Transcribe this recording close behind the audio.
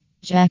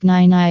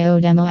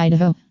Jack9 Demo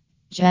Idaho.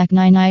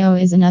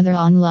 Jack9 is another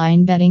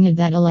online betting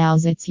that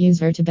allows its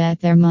user to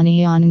bet their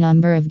money on a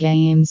number of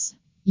games.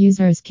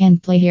 Users can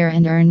play here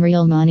and earn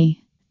real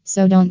money.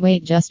 So don't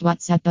wait, just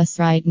WhatsApp us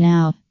right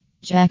now.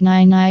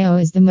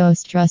 Jack9 is the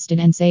most trusted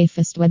and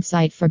safest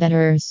website for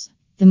bettors.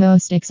 The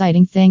most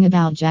exciting thing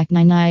about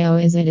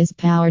Jack9 is it is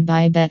powered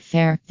by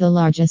Betfair, the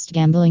largest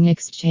gambling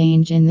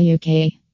exchange in the UK.